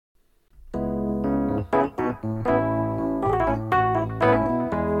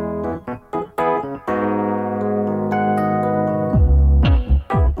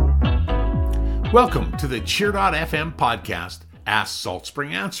Welcome to the Cheer.fm podcast, Ask Salt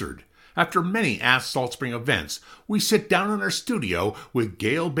Spring Answered. After many Ask Salt Spring events, we sit down in our studio with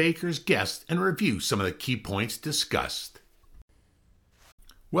Gail Baker's guests and review some of the key points discussed.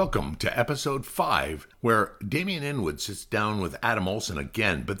 Welcome to episode 5, where Damien Inwood sits down with Adam Olsen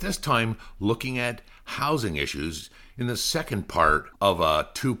again, but this time looking at housing issues in the second part of a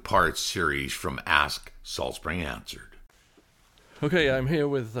two-part series from Ask Salt Spring Answered. Okay, I'm here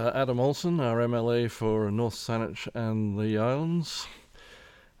with Adam Olsen, our MLA for North Saanich and the Islands.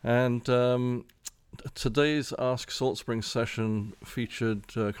 And today's Ask Salt Spring session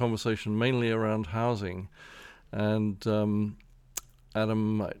featured a conversation mainly around housing. And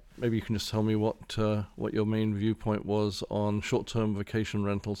Adam, maybe you can just tell me what your main viewpoint was on short-term vacation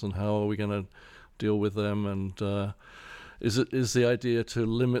rentals and how are we going to deal with them, and is the idea to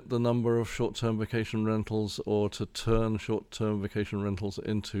limit the number of short-term vacation rentals or to turn short-term vacation rentals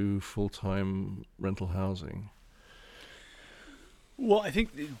into full-time rental housing? Well, I think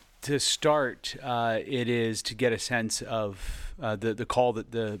to start, it is to get a sense of the call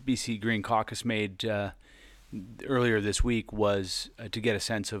that the BC Green Caucus made earlier this week was to get a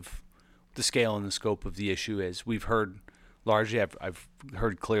sense of the scale and the scope of the issue. As we've heard largely, I've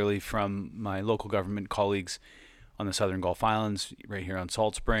heard clearly from my local government colleagues on the Southern Gulf Islands, right here on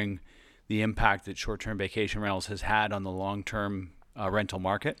Salt Spring, the impact that short-term vacation rentals has had on the long-term rental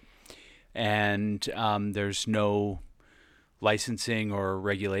market. And there's no licensing or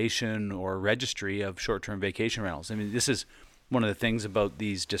regulation or registry of short-term vacation rentals. I mean, this is one of the things about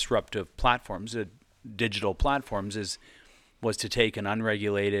these disruptive platforms, digital platforms, was to take an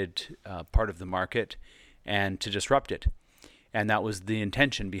unregulated part of the market and to disrupt it. And that was the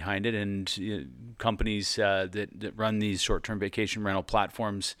intention behind it. And companies that run these short-term vacation rental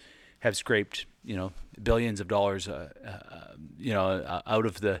platforms have scraped, billions of dollars, out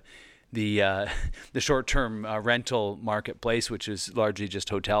of the short-term rental marketplace, which is largely just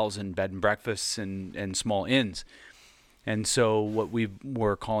hotels and bed and breakfasts and small inns. And so what we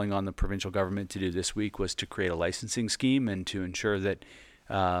were calling on the provincial government to do this week was to create a licensing scheme and to ensure that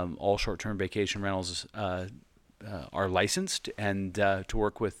all short-term vacation rentals are licensed, and to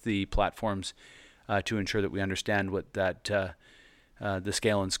work with the platforms to ensure that we understand what that the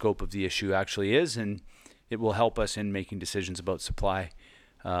scale and scope of the issue actually is, and it will help us in making decisions about supply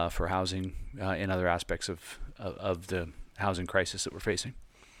for housing in other aspects of the housing crisis that we're facing.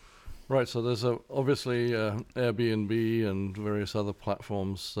 Right, so there's obviously Airbnb and various other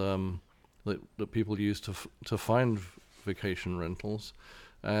platforms that people use to find vacation rentals,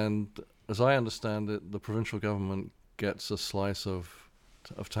 and as I understand it, the provincial government gets a slice of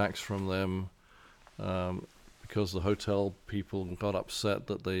tax from them because the hotel people got upset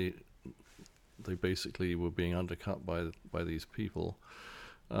that they basically were being undercut by these people.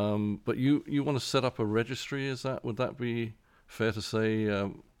 But you want to set up a registry? Would that be fair to say?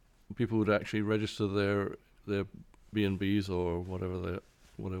 People would actually register their B&Bs or whatever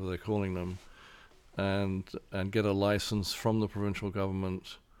they're calling them, and get a license from the provincial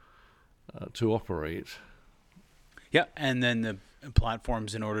government to operate. Yeah, and then the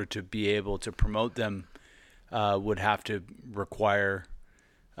platforms, in order to be able to promote them, would have to require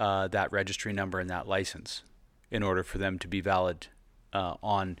that registry number and that license in order for them to be valid.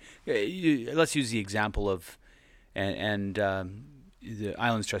 Let's use the example of, and the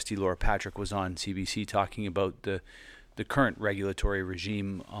Islands trustee Laura Patrick was on CBC talking about the current regulatory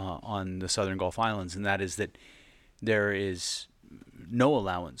regime on the Southern Gulf Islands, and that is that there is no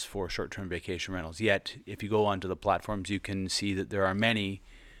allowance for short-term vacation rentals. Yet, if you go onto the platforms, you can see that there are many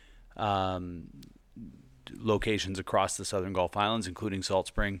locations across the Southern Gulf Islands, including Salt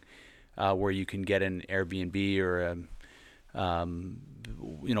Spring, where you can get an Airbnb or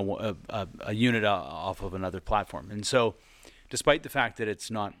a unit off of another platform. And so, despite the fact that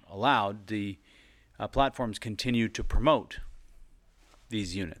it's not allowed, the platforms continue to promote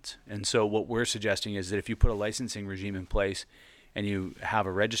these units. And so what we're suggesting is that if you put a licensing regime in place and you have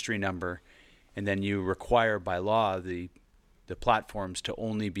a registry number, and then you require by law the platforms to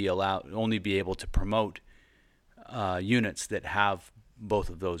only be able to promote units that have both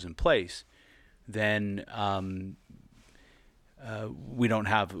of those in place, then we don't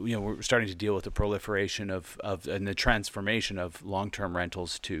have, we're starting to deal with the proliferation of and the transformation of long-term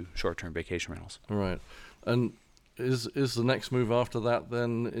rentals to short-term vacation rentals. Right. And is the next move after that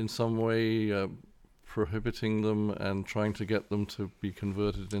then in some way prohibiting them and trying to get them to be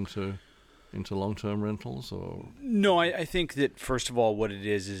converted into into long-term rentals, or? No, I think that first of all, what it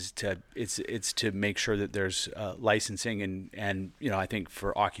is it's to make sure that there's licensing and I think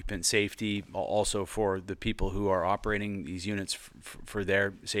for occupant safety, also for the people who are operating these units for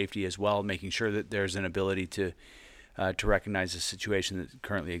their safety as well, making sure that there's an ability to recognize the situation that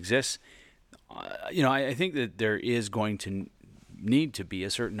currently exists. I think that there is going to need to be a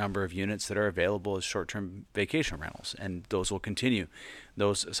certain number of units that are available as short-term vacation rentals, and those will continue.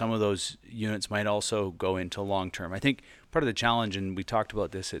 Some of those units might also go into long-term. I think part of the challenge, and we talked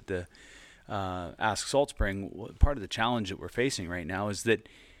about this at the Ask Salt Spring, part of the challenge that we're facing right now is that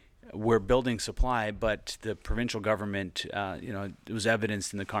we're building supply, but the provincial government, it was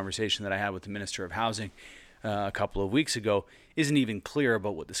evidenced in the conversation that I had with the Minister of Housing a couple of weeks ago, isn't even clear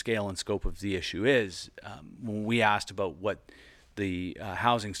about what the scale and scope of the issue is. When we asked about what the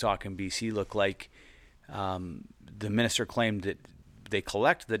housing stock in BC look like, the minister claimed that they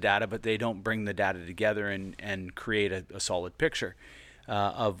collect the data, but they don't bring the data together and create a solid picture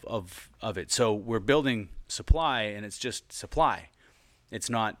of it. So we're building supply, and it's just supply. It's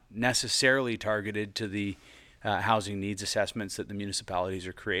not necessarily targeted to the housing needs assessments that the municipalities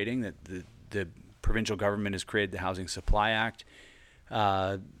are creating. That the provincial government has created the Housing Supply Act,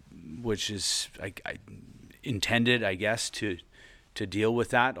 which is intended, I guess, to deal with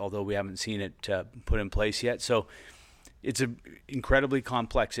that, although we haven't seen it put in place yet. So it's an incredibly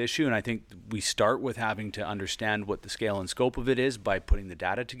complex issue, and I think we start with having to understand what the scale and scope of it is by putting the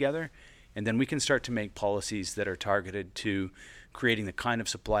data together, and then we can start to make policies that are targeted to creating the kind of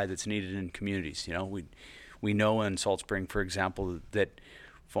supply that's needed in communities. We know in Salt Spring, for example, that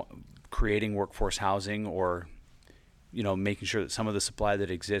creating workforce housing or making sure that some of the supply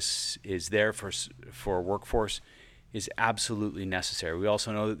that exists is there for workforce is absolutely necessary. We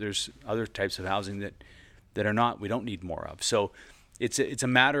also know that there's other types of housing that are not, we don't need more of. So it's a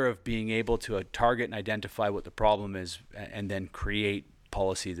matter of being able to target and identify what the problem is and then create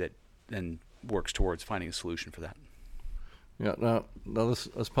policy that then works towards finding a solution for that. Yeah. Now this,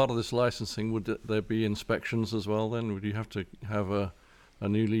 as part of this licensing, would there be inspections as well then? Would you have to have a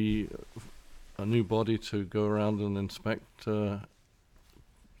new body to go around and inspect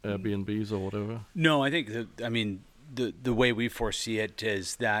Airbnbs or whatever? No, I think the way we foresee it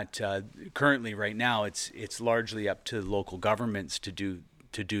is that currently, right now, it's largely up to local governments to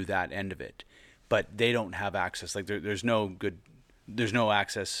do that end of it, but they don't have access. Like there's no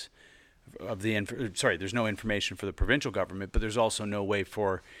access of there's no information for the provincial government, but there's also no way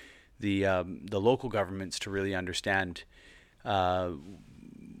for the local governments to really understand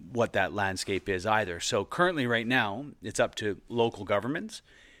what that landscape is either. So currently, right now, it's up to local governments,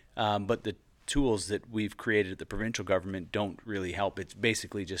 but the tools that we've created at the provincial government don't really help. It's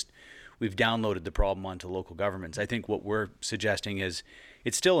basically just we've downloaded the problem onto local governments. I think what we're suggesting is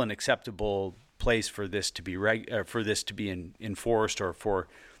it's still an acceptable place for this to be enforced, or for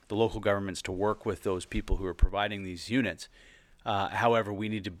the local governments to work with those people who are providing these units. However, we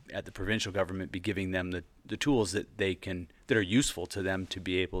need to, at the provincial government, be giving them the tools that are useful to them to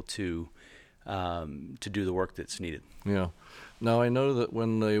be able to do the work that's needed. Yeah. Now, I know that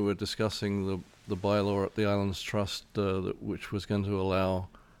when they were discussing the bylaw at the Islands Trust, which was going to allow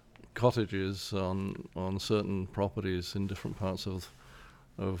cottages on certain properties in different parts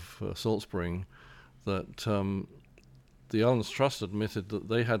of Salt Spring, that the Islands Trust admitted that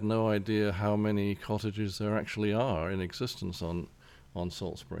they had no idea how many cottages there actually are in existence on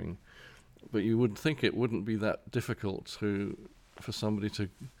Salt Spring. But you would think it wouldn't be that difficult for somebody to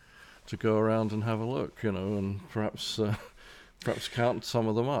go around and have a look, and perhaps count some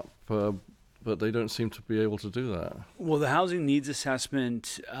of them up. But they don't seem to be able to do that. Well, the housing needs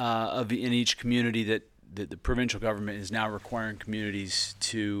assessment in each community that the provincial government is now requiring communities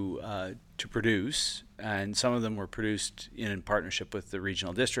to produce, and some of them were produced in partnership with the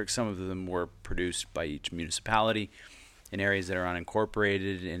regional districts. Some of them were produced by each municipality in areas that are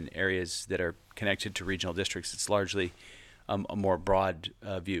unincorporated, in areas that are connected to regional districts. It's largely a more broad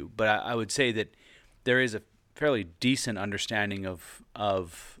view. But I would say that there is a fairly decent understanding of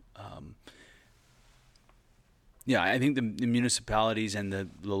I think the municipalities and the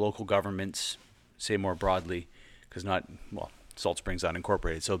local governments, say more broadly, because Salt Spring's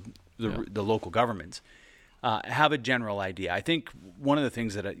unincorporated, so the local governments have a general idea. I think one of the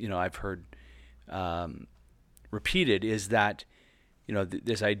things that I've heard repeated is that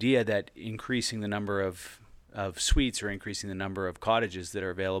this idea that increasing the number of suites or increasing the number of cottages that are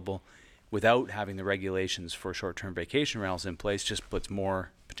available without having the regulations for short-term vacation rentals in place just puts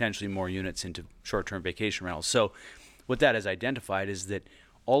potentially more units into short-term vacation rentals. So what that has identified is that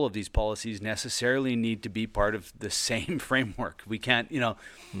all of these policies necessarily need to be part of the same framework. We can't,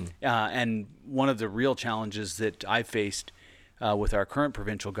 and one of the real challenges that I've faced with our current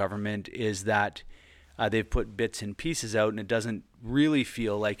provincial government is that they've put bits and pieces out, and it doesn't really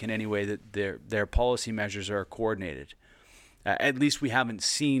feel like in any way that their policy measures are coordinated. At least we haven't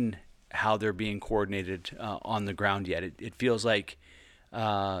seen how they're being coordinated on the ground yet. It feels like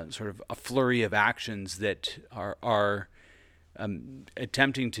sort of a flurry of actions that are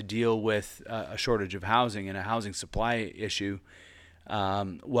attempting to deal with a shortage of housing and a housing supply issue,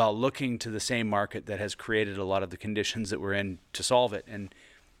 while looking to the same market that has created a lot of the conditions that we're in to solve it.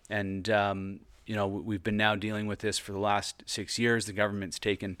 And we've been now dealing with this for the last 6 years. The government's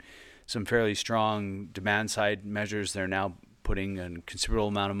taken some fairly strong demand side measures. They're now putting a considerable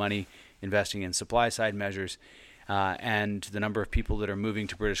amount of money investing in supply side measures. And the number of people that are moving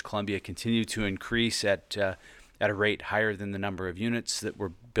to British Columbia continue to increase at a rate higher than the number of units that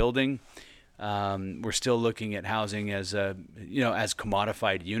we're building. We're still looking at housing as as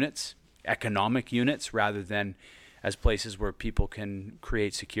commodified units, economic units, rather than as places where people can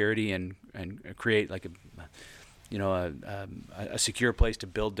create security and create like a secure place to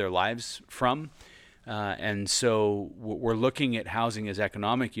build their lives from. And so we're looking at housing as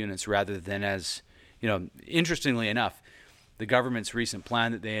economic units rather than as, interestingly enough, the government's recent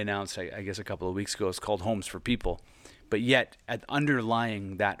plan that they announced, I guess a couple of weeks ago, is called Homes for People. But yet,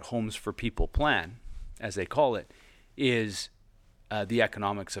 underlying that Homes for People plan, as they call it, is the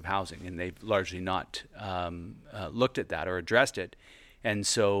economics of housing. And they've largely not looked at that or addressed it. And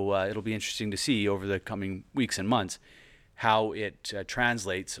so it'll be interesting to see over the coming weeks and months how it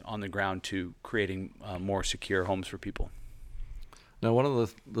translates on the ground to creating more secure homes for people. Now, one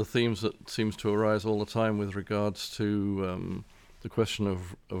of the themes that seems to arise all the time with regards to the question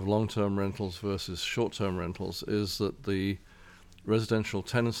of long-term rentals versus short-term rentals is that the Residential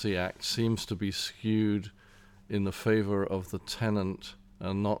Tenancy Act seems to be skewed in the favor of the tenant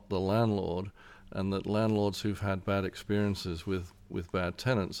and not the landlord, and that landlords who've had bad experiences with bad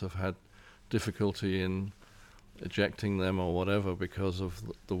tenants have had difficulty in ejecting them or whatever because of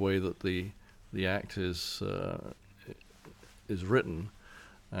the way that the act is written,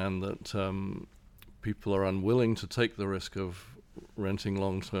 and that people are unwilling to take the risk of renting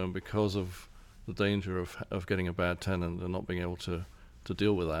long term because of the danger of getting a bad tenant and not being able to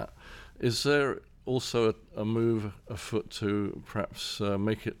deal with that. Is there also a move afoot to perhaps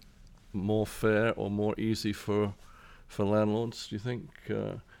make it more fair or more easy for landlords, do you think,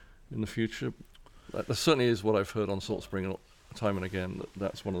 in the future? That certainly is what I've heard on Salt Spring time and again.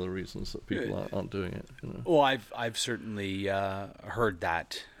 That's one of the reasons that people aren't doing it. Well, I've certainly heard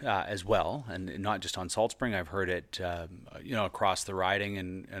that as well, and not just on Salt Spring. I've heard it, across the riding,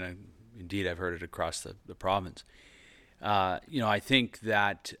 and indeed I've heard it across the province. I think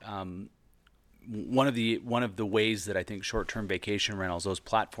that one of the ways that I think short-term vacation rentals, those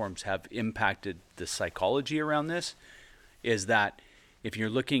platforms, have impacted the psychology around this, is that if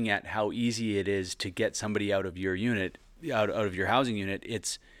you're looking at how easy it is to get somebody out of your unit, out of your housing unit,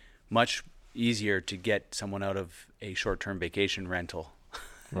 it's much easier to get someone out of a short-term vacation rental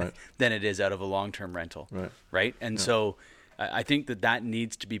right. than it is out of a long-term rental. Right. And so I think that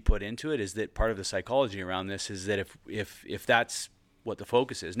needs to be put into it, is that part of the psychology around this is that if that's what the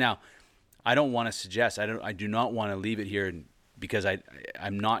focus is. Now, I don't want to suggest, I do not want to leave it here because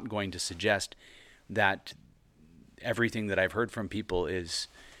I'm not going to suggest that everything that I've heard from people is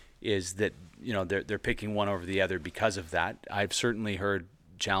that they're picking one over the other because of that. I've certainly heard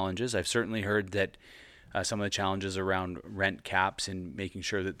challenges. I've certainly heard that some of the challenges around rent caps and making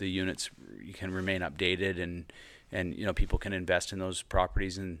sure that the units can remain updated and people can invest in those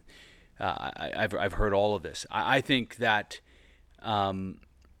properties. And I've heard all of this. I think that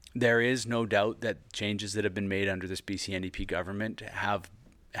there is no doubt that changes that have been made under this BC NDP government have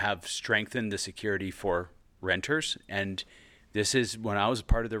strengthened the security for renters. And this is when I was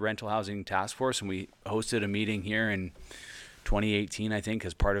part of the rental housing task force, and we hosted a meeting here in 2018, I think,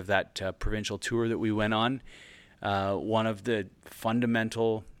 as part of that provincial tour that we went on. One of the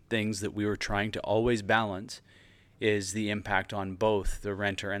fundamental things that we were trying to always balance is the impact on both the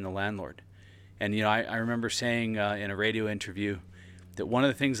renter and the landlord. And, I remember saying in a radio interview that one of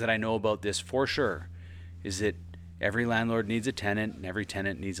the things that I know about this for sure is that every landlord needs a tenant and every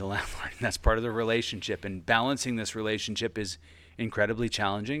tenant needs a landlord. And that's part of the relationship. And balancing this relationship is incredibly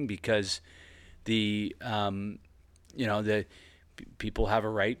challenging because the people have a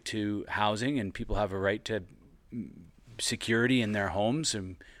right to housing and people have a right to security in their homes.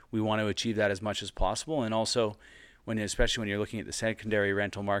 And we want to achieve that as much as possible. And also, especially when you're looking at the secondary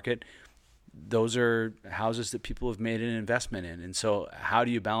rental market, those are houses that people have made an investment in. And so how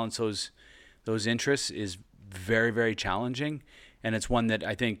do you balance those interests is very, very challenging. And it's one that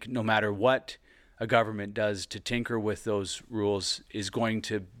I think no matter what a government does to tinker with those rules is going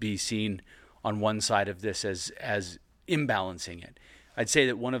to be seen on one side of this as imbalancing it. I'd say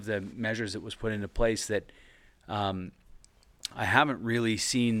that one of the measures that was put into place that I haven't really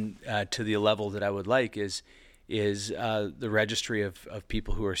seen to the level that I would like is the registry of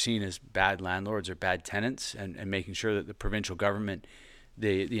people who are seen as bad landlords or bad tenants, and making sure that the provincial government,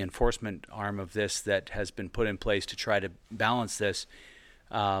 the enforcement arm of this that has been put in place to try to balance this,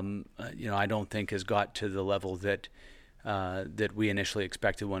 I don't think has got to the level that we initially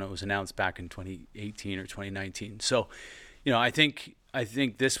expected when it was announced back in 2018 or 2019. So, I think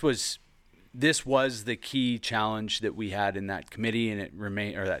this was the key challenge that we had in that committee, and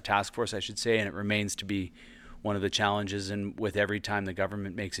that task force, I should say, and it remains to be one of the challenges. And with every time the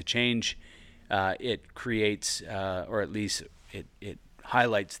government makes a change, it creates, or at least it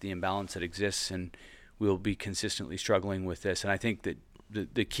highlights the imbalance that exists, and we'll be consistently struggling with this. And I think that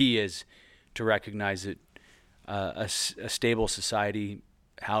the key is to recognize that a stable society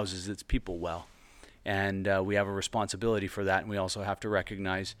houses its people well, and we have a responsibility for that. And we also have to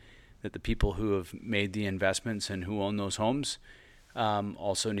recognize that the people who have made the investments and who own those homes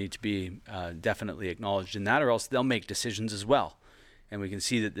also need to be definitely acknowledged in that, or else they'll make decisions as well. And we can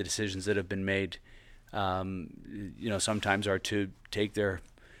see that the decisions that have been made, sometimes are to take their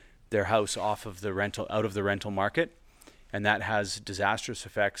house out of the rental market, and that has disastrous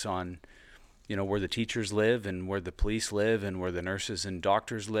effects on, where the teachers live and where the police live and where the nurses and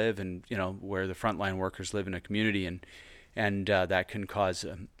doctors live, and where the frontline workers live in a community, and that can cause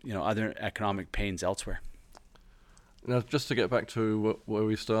other economic pains elsewhere. Now, just to get back to where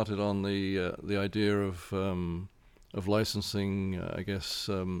we started on the idea of licensing,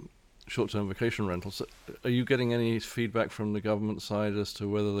 short-term vacation rentals, are you getting any feedback from the government side as to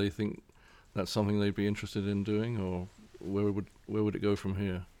whether they think that's something they'd be interested in doing, or where would it go from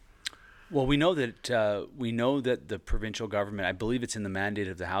here? Well, we know that the provincial government, I believe it's in the mandate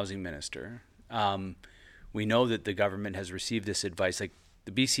of the housing minister. We know that the government has received this advice. Like,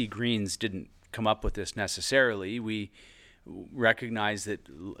 the BC Greens didn't come up with this necessarily. We recognize that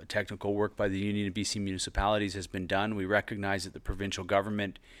technical work by the Union of BC Municipalities has been done. We recognize that the provincial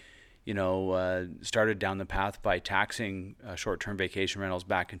government, started down the path by taxing short-term vacation rentals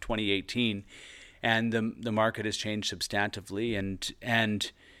back in 2018, and the market has changed substantively.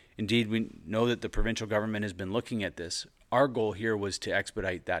 And indeed, we know that the provincial government has been looking at this. Our goal here was to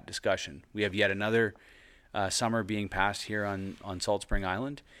expedite that discussion. We have yet another summer being passed here on Salt Spring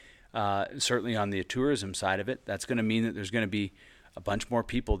Island. Certainly on the tourism side of it, that's going to mean that there's going to be a bunch more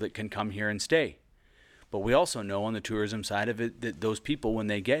people that can come here and stay. But we also know on the tourism side of it that those people, when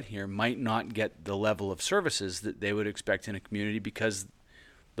they get here, might not get the level of services that they would expect in a community because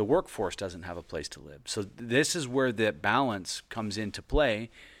the workforce doesn't have a place to live. So this is where the balance comes into play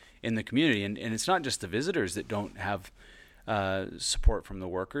in the community. And it's not just the visitors that don't have support from the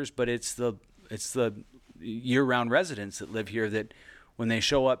workers, but it's the year-round residents that live here that when they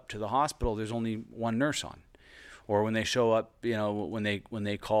show up to the hospital, there's only one nurse on. Or when they show up, when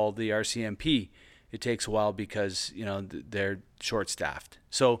they call the RCMP, it takes a while because, they're short-staffed.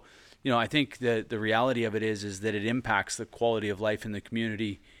 So, I think the reality of it is that it impacts the quality of life in the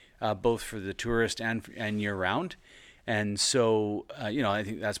community, both for the tourist and year-round. And so, I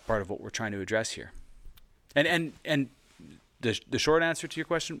think that's part of what we're trying to address here. And the short answer to your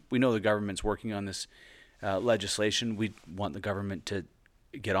question, we know the government's working on this legislation. We want the government to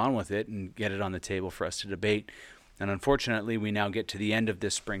get on with it and get it on the table for us to debate. And unfortunately, we now get to the end of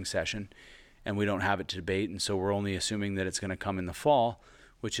this spring session and we don't have it to debate. And so we're only assuming that it's going to come in the fall,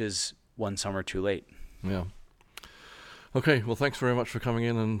 which is one summer too late. Yeah. Okay. Well, thanks very much for coming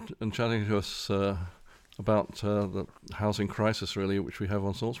in and chatting to us about the housing crisis, really, which we have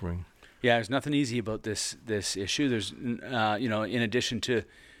on Salt Spring. Yeah, there's nothing easy about this issue. There's, in addition to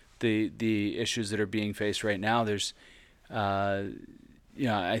the issues that are being faced right now, there's, I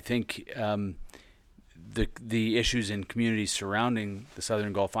think the issues in communities surrounding the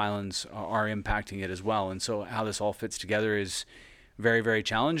Southern Gulf Islands are impacting it as well. And so how this all fits together is very, very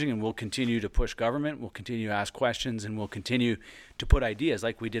challenging, and we'll continue to push government, we'll continue to ask questions, and we'll continue to put ideas,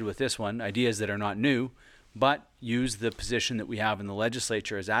 like we did with this one, ideas that are not new, but use the position that we have in the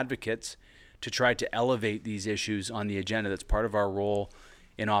legislature as advocates to try to elevate these issues on the agenda. That's part of our role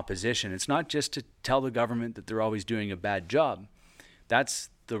in opposition. It's not just to tell the government that they're always doing a bad job. That's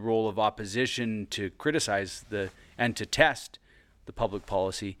the role of opposition, to criticize and to test the public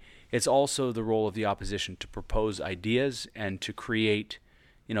policy. It's also the role of the opposition to propose ideas and to create,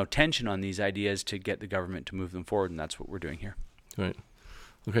 tension on these ideas to get the government to move them forward, and that's what we're doing here. Great.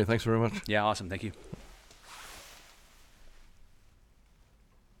 Okay, thanks very much. Yeah, awesome. Thank you.